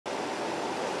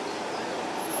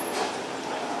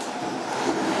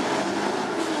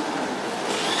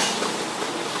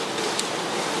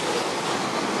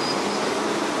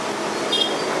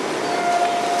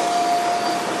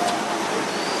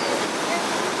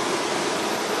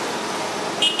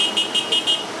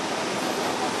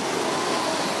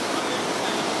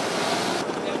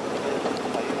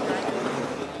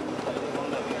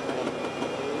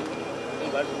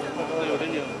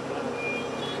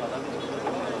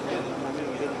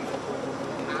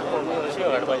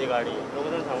कशी काढपाची गाडी लोक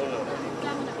जण सांगून ना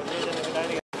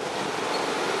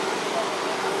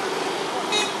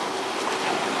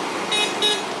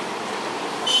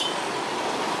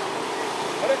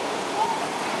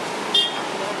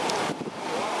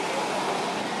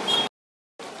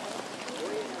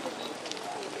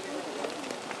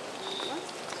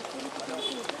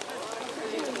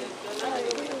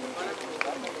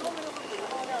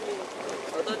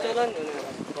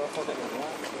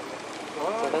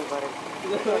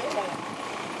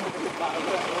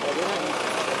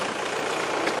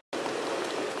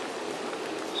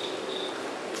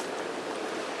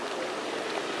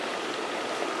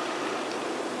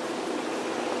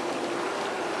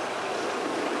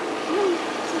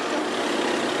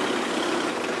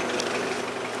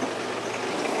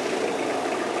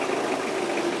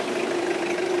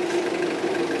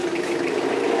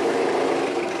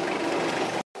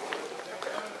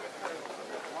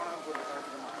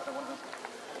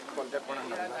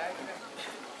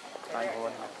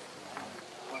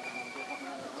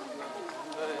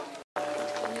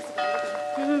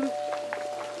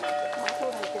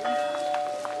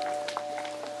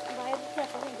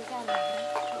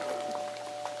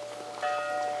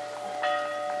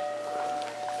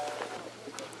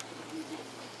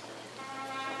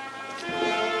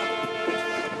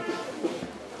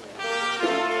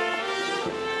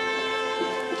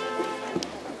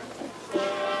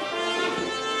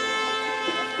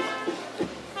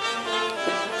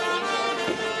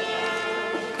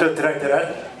Driver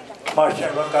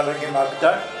Marshall Calvim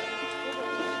Magda,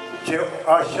 जे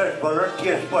आशा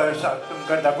volunteers पळयतात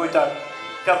तुमकां दाखयतात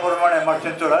त्या प्रमाणे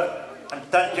मार्शें चलात आनी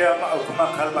तांच्या हुकुमा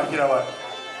खाला मातशें रावात.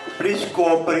 Please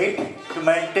cooperate to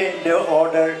maintain the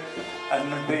order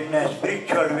and in a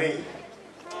spiritual way.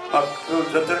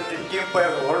 जर टीम पळय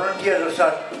volunteers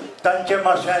आसात तांचे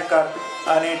मातशें आयकात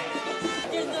आनी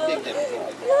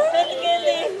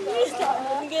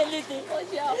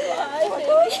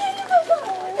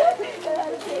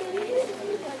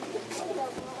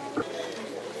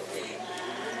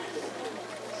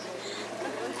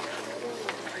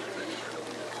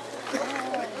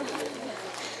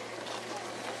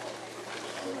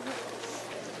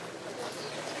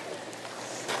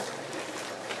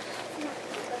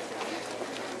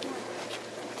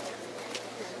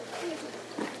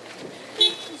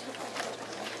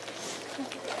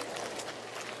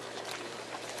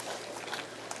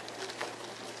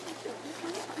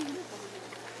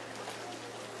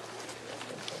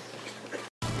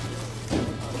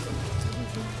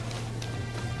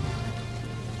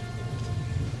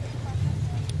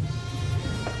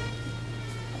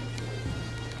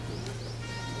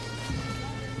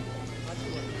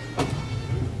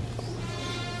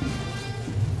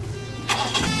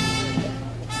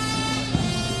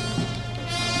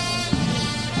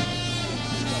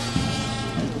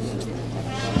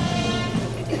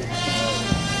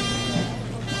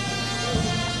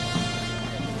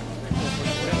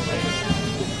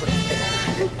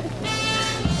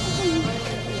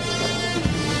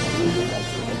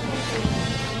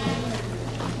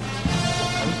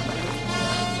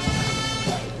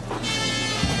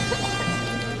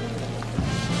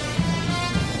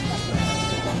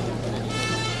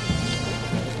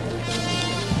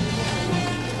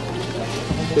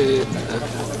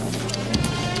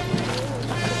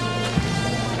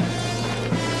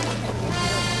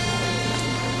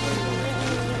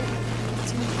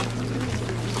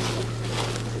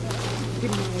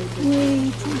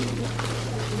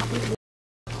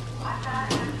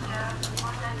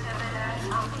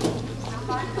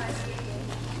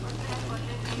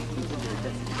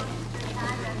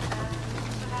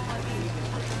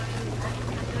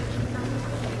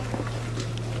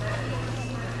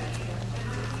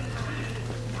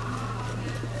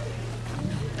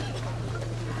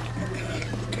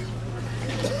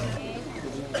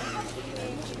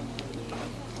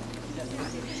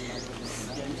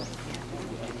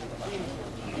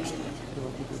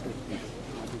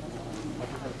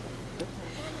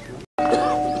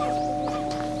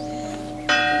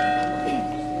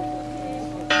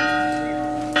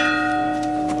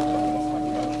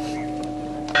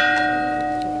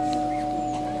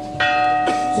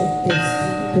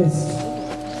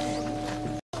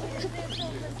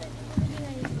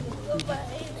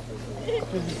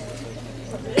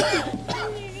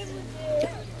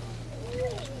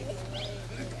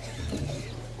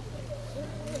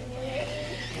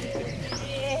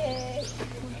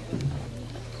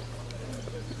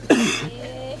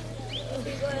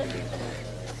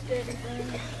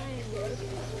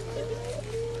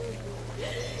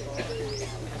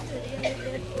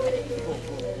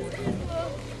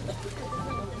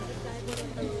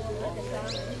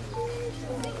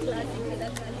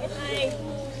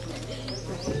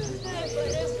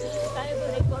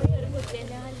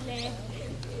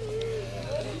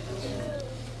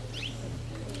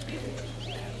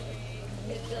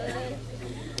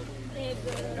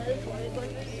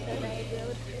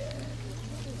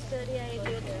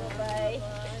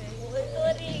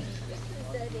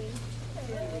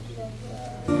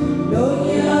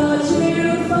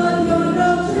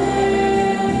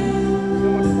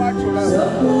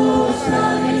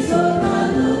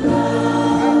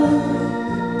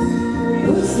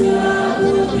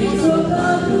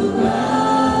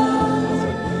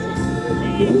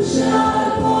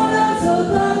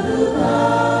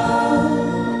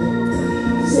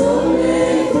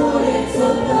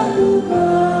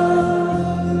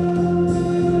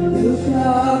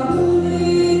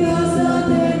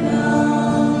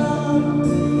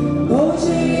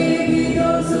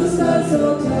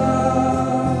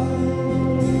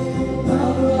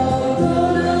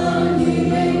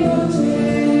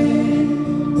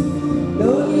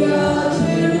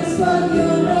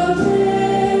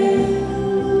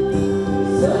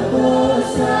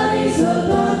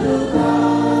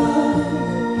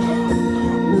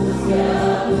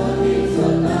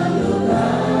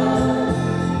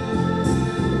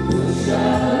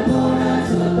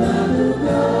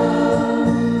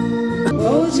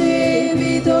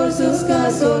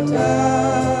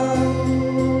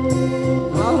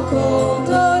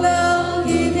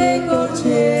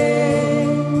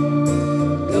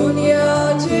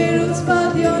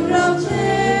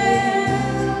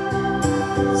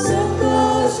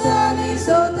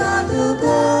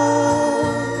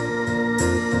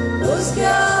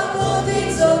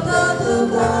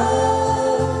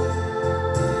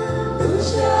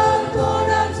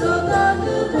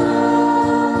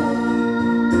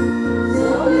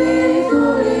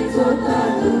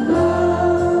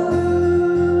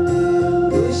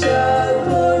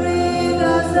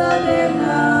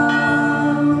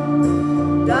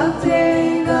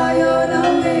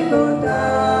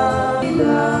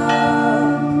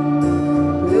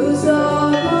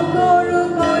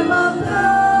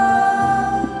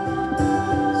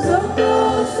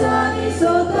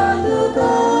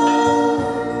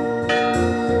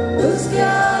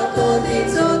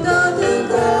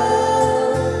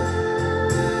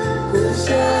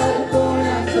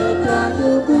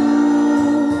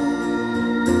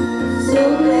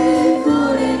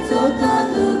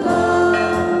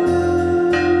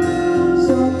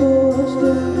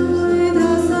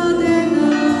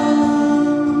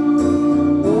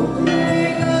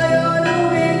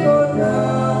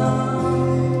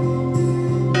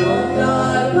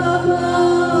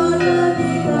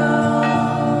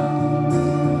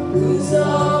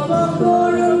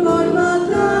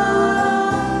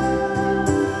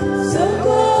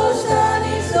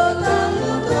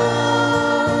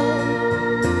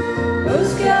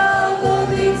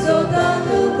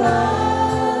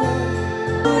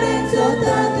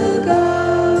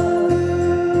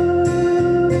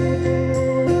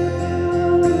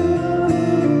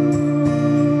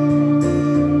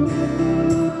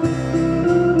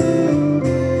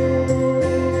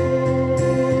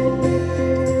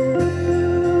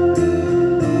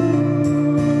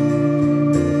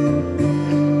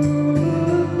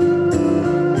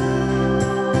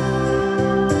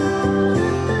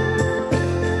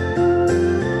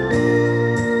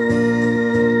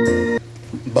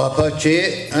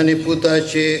बापाचे आणि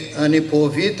पुताचे आणि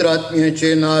पवित्र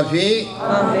आत्म्याचे नावी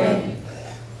आमेन.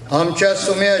 आमच्या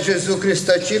सुम्या जेजू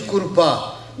ख्रिस्ताची कृपा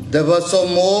देवाचो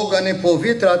मोग आणि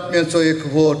पवित्र आत्म्याचो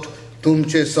एकवट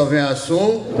तुमचे सवे आसूं.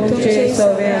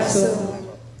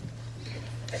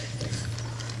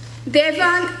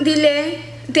 देवान दिले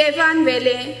देवान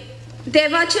वेले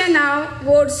देवाचे नाव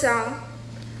व्हड जावं.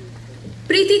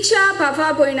 प्रितीच्या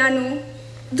भावा भयणांनो,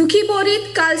 दुखी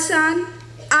बोरीत कालसान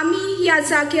आमी ह्या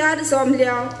जाग्यार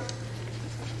जमल्या.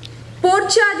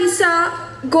 पोरच्या दिसा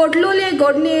घडलोले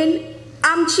घडणेन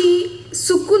आमची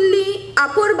सुकुल्ली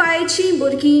आपोरबायेची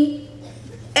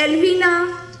भुरगीं एल्विना,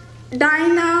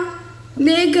 डायना,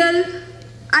 नेगल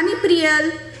आनी प्रियल,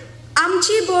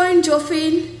 आमची भयण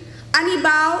जोफीन आनी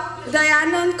भाव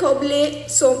दयानंद खोबले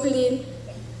सोंपलीन.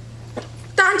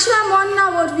 तांच्या मरना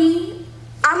वरवीं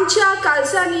आमच्या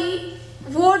काळजांनी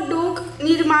व्हड दूख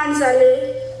निर्माण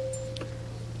जाले.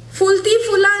 फुलती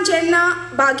फुलां जेन्ना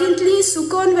बागेंतलीं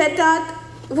सुकोवन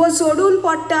वेतात व सोडून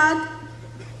पडटात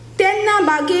तेन्ना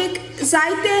बागेक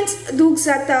जायतेंच दूख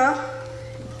जाता.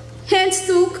 हेंच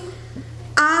दूख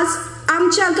आज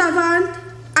आमच्या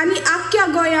गांवांत आनी आख्ख्या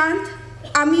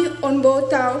गोंयांत आमी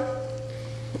अणभवताव.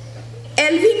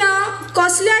 एल्विना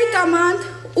कसल्याय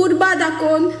कामांत उर्बा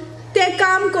दाखोवन तें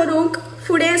काम करूंक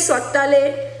फुडें सरताले.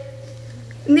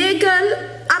 नेगल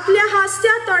आपल्या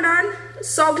हास्या तोंडान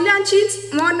सगल्यांचीच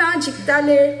मनां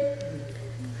जिखताले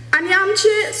आनी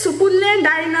आमचे सुपुल्ले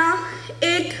डायना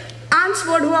एक आंच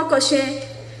वडवो कशें.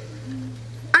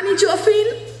 आनी जोफीन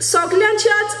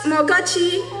सगल्यांच्याच मोगाची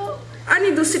आनी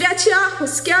दुसऱ्याच्या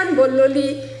हुस्क्यान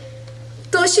बोल्लोली,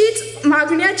 तशीच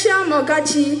मागण्याच्या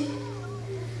मोगाची.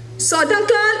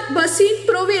 सदांकाल बसीन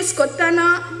प्रवेश करतना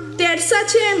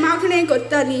तेरसाचे मागणे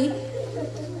करताली,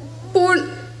 पूण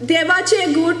देवाचे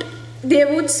गूट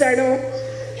देवूच जाणो.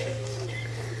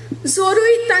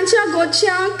 जोरूय तांच्या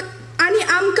गोच्यांक आनी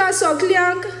आमकां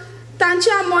सगल्यांक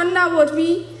तांच्या मरना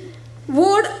वरवीं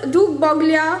व्हड दूख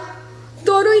भोगल्या,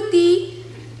 तरूय ती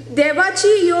देवाची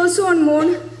येवजण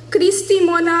म्हूण क्रिस्ती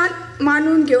मनान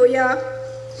मानून घेवया.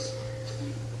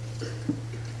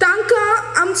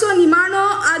 तांकां आमचो निमाणो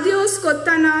आदेवस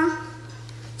करतना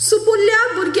सुपुल्ल्या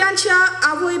भुरग्यांच्या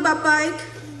आवय बापायक,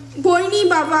 भयणी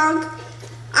भावांक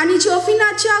आनी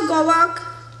जोफिनाच्या घोवाक,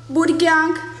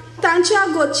 भुरग्यांक, तांच्या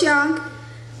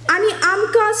गोच्यांक आनी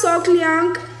आमकां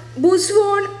सगल्यांक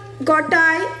बुजवण,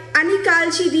 गोठाय आनी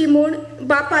काळजी दी म्हूण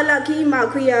बापा लागीं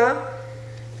मागुया.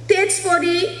 तेच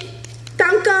परी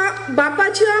तांकां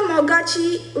बापाच्या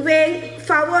मोगाची वेळ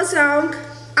फावो जावंक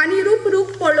आनी रूप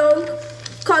रूप पळोवंक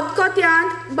खतखत्यान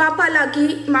बापा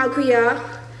लागीं मागुया.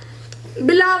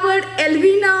 Beloved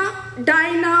Elvina,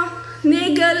 Diana,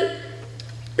 Nagle,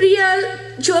 Priel,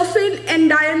 Jofin and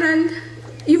Diamond,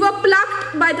 you were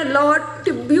plucked by the Lord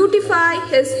to beautify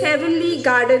his heavenly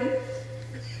garden.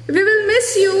 We will miss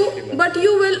you, but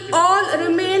you will all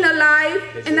remain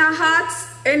alive in our hearts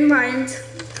and minds.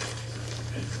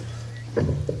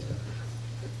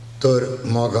 तर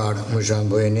मोगाड म्हज्या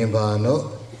भयणी भावांनो,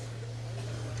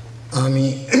 आमी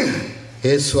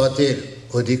हे सुवातेर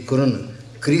अदीक करून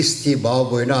क्रिस्ती भाव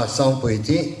भयणां आसा पळय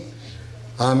ती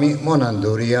आमी मनान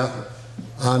दवरुया.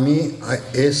 आमी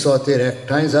हे सुवातेर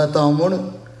एकठांय जाता म्हूण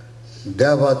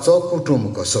देवाचो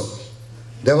कुटुंब कसो,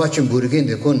 देवाचीं भुरगीं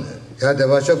देखून ह्या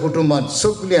देवाच्या कुटुंबांत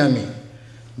सगळीं आमी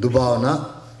दुबावना,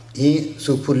 ही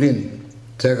सुपुर्लीन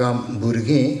तेगा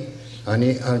भुरगीं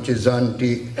आनी आमची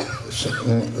जाणटी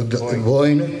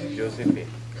भयण,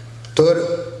 तर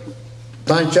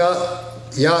तांच्या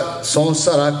ह्या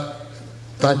संवसाराक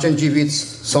तांचें जिवीत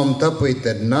सोंपता पळय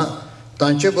तेन्ना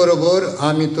तांचे बरोबर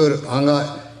आमी तर हांगा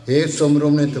हे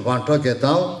समरमणींत वांटो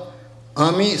घेता,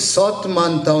 आमी सोत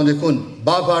मानता देखून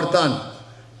बाबार्थान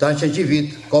तांचें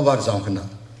जिवीत कोबार जावंक ना.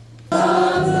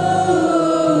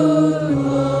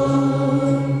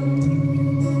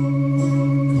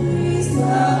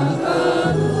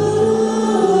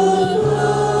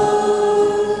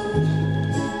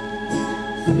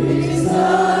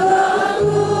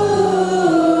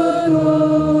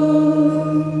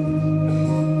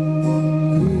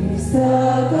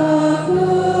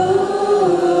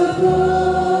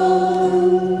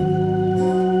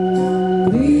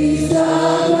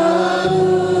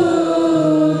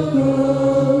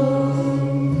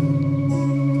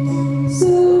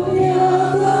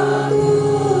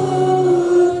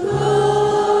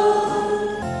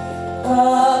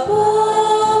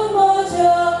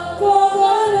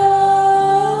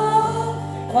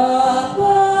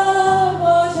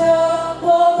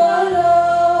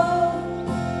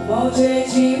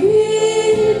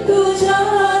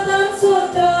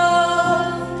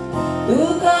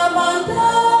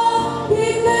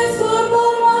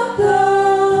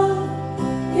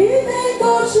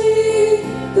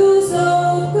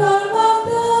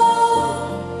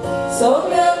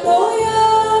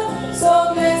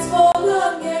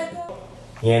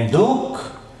 हें दूख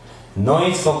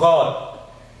नोयच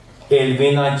फकत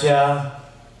एल्विनाच्या,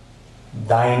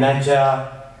 डायनाच्या,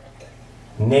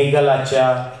 नेगलाच्या,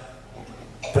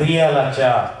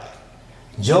 प्रियलाच्या,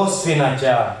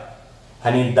 जोस्फिनाच्या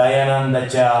आनी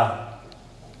दयानंदाच्या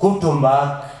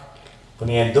कुटुंबाक, पूण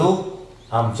हें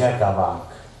दूख आमच्या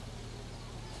गांवांक,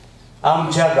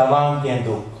 आमच्या गांवांक हें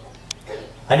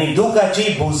दूख आनी दुखाची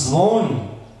बुजवण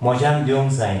म्हज्यान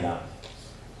दिवंक जायना.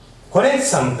 खरेंच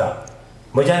सांगता,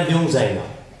 म्हज्यान दिवंक जायना.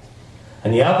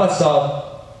 आनी ह्या पासत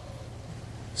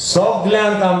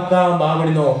सगल्यांक आमकां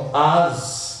मागणो आज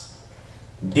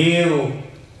देव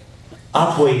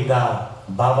आपयता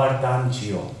बाबार्थान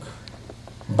जियोंक,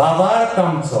 बाबार्थ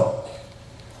आमचो.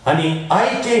 आनी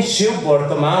आयचें शिव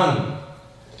वर्तमान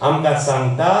आमकां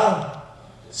सांगता,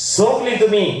 सगलीं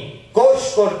तुमी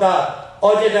कोश करतात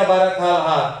अजेच्या बाराक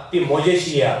आहात ती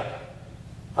म्हजेशी या.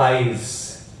 आयज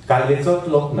काल्लेचोच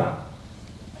लोक ना,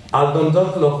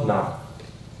 आल्दोनचोच लोक ना,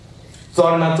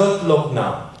 चोरणाचोच लोक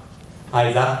ना.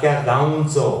 आयज आख्ख्या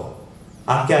गांवचो,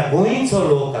 आख्ख्या गोंयचो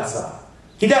लोक आसा.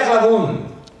 कित्याक लागून?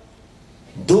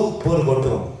 दूख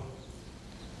परगटूंक.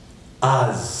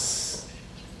 आज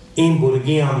ही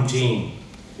भुरगीं आमची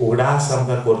उडास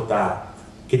आमकां करतात.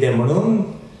 कितें म्हणून?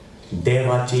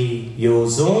 देवाची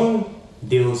येवजण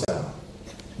देव जाता.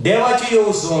 देवाची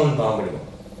येवजण बाबड्यो.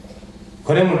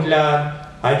 खरें म्हटल्यार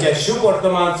हाच्या शुभ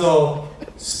वर्तमानाचो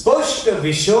स्पश्ट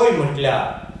विशय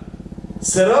म्हटल्यार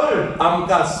सरळ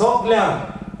आमकां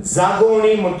सगळ्यांक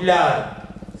जागोवणी म्हटल्यार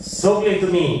सगळे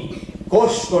तुमी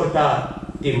कश्ट करतात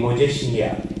ती मजेशी या.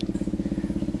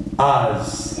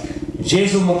 आज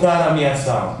जेजू मुखार आमी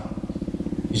आसा.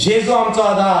 जेजू आमचो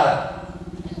आदार,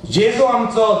 जेजू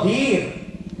आमचो धीर,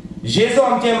 जेजू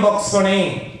आमचें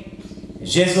बक्षणें,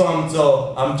 जेजू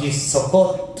आमची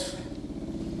सकत.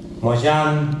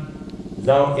 म्हज्यान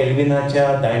जावं एल्विनाच्या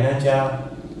दायनाच्या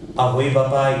आवय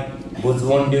बापायक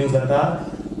बुजवण दिवंक जाता,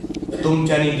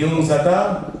 तुमच्यांनी दिवंक जाता,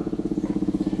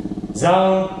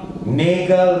 जावं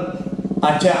नेगल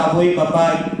आच्या आवय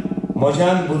बापायक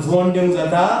म्हज्यान बुजवण दिवंक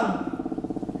जाता,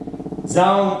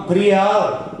 जावं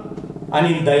प्रियाल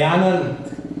आनी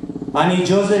दयानंद आनी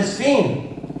जोसेफीन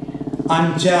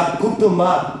हांच्या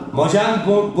कुटुंबाक म्हज्यान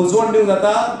बुजवण दिवंक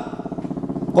जाता.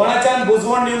 कोणाच्यान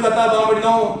बुजवण दिवंक जाता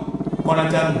बाबडीनो?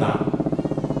 कोणाच्यान ना.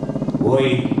 वय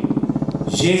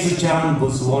जेजूच्यान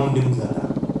बुजवण दिवंक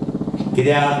जाता.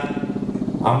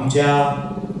 कित्याक आमच्या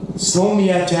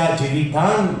सोमयाच्या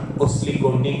जिवितान असली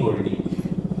घडणी घडली.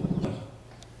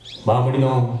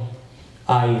 बाबडीनो,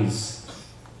 आयज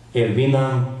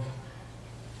एल्विनाक,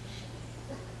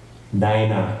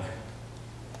 दायनाक,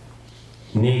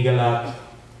 नेगलाक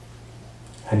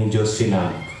आनी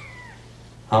जोफिनाक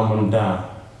हांव म्हणटा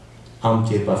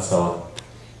आमचे पासत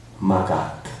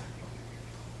मागात.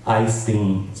 आयज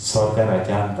तीं स्वर्ग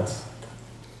राज्यांत आसात.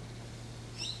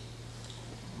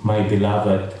 माय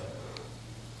बिलावड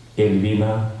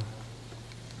Elvina,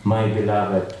 my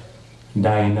beloved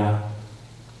Dinah,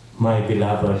 my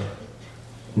beloved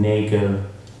Nagle,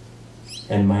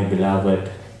 and my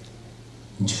beloved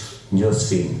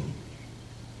Jofina,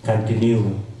 continue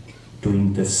to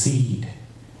intercede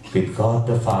with God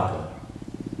the Father,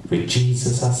 with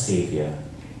Jesus our Savior,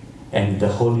 and the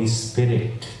Holy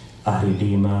Spirit our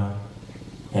Redeemer,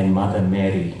 and Mother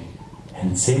Mary,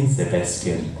 and Saint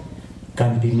Sebastian,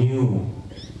 continue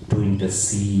to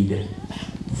intercede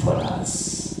for us.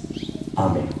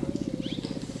 Amen.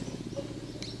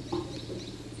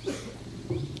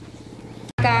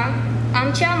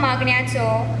 आमच्या मागण्याचो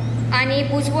आनी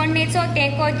बुजवणेचो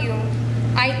तेंको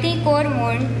दिवंक आयती core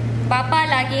म्हूण बापा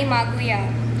लागीं मागुया.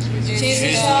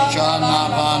 जेजूच्या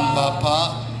नांवान बापा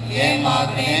हे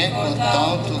मागणें करता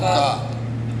तुका.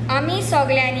 आमी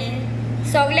सगळ्यांनी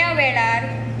सगळ्या वेळार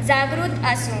जागृत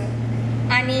आसूं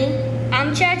आनी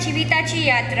आमच्या जिविताची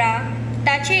यात्रा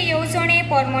ताचे येवजणे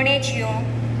पोरमणे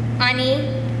जियोंक आनी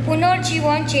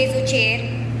पुनर्जीवन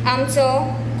जेजूचेर आमचो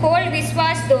खोल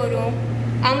विस्वास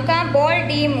दवरूंक आमकां बळ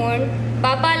दी म्हूण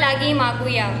बापा लागीं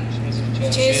मागुया.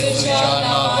 जेजूच्या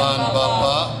नांवान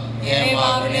बापा हे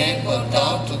मागणें करता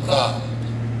तुका.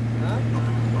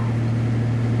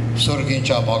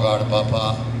 सुर्गीच्या मोगाड बापा,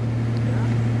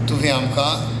 तुवें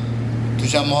आमकां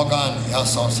तुज्या मोगान ह्या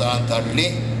संवसारांत धाडली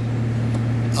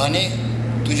आनी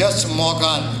तुज्याच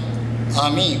मोगान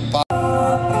आमी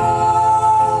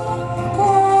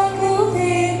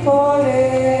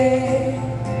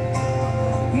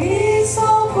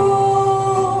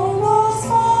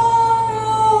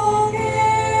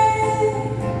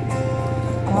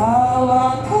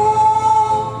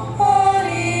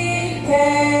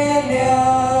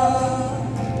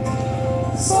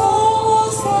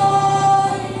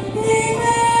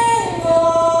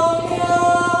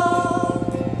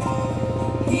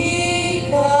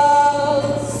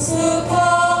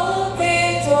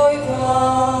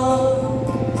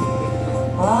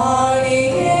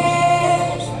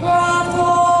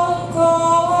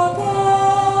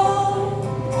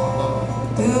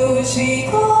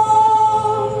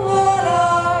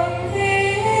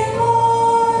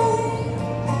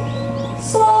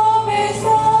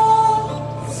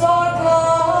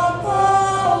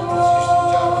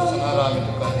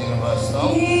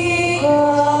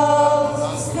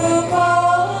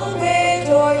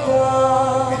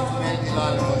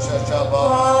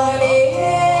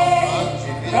Hallelujah.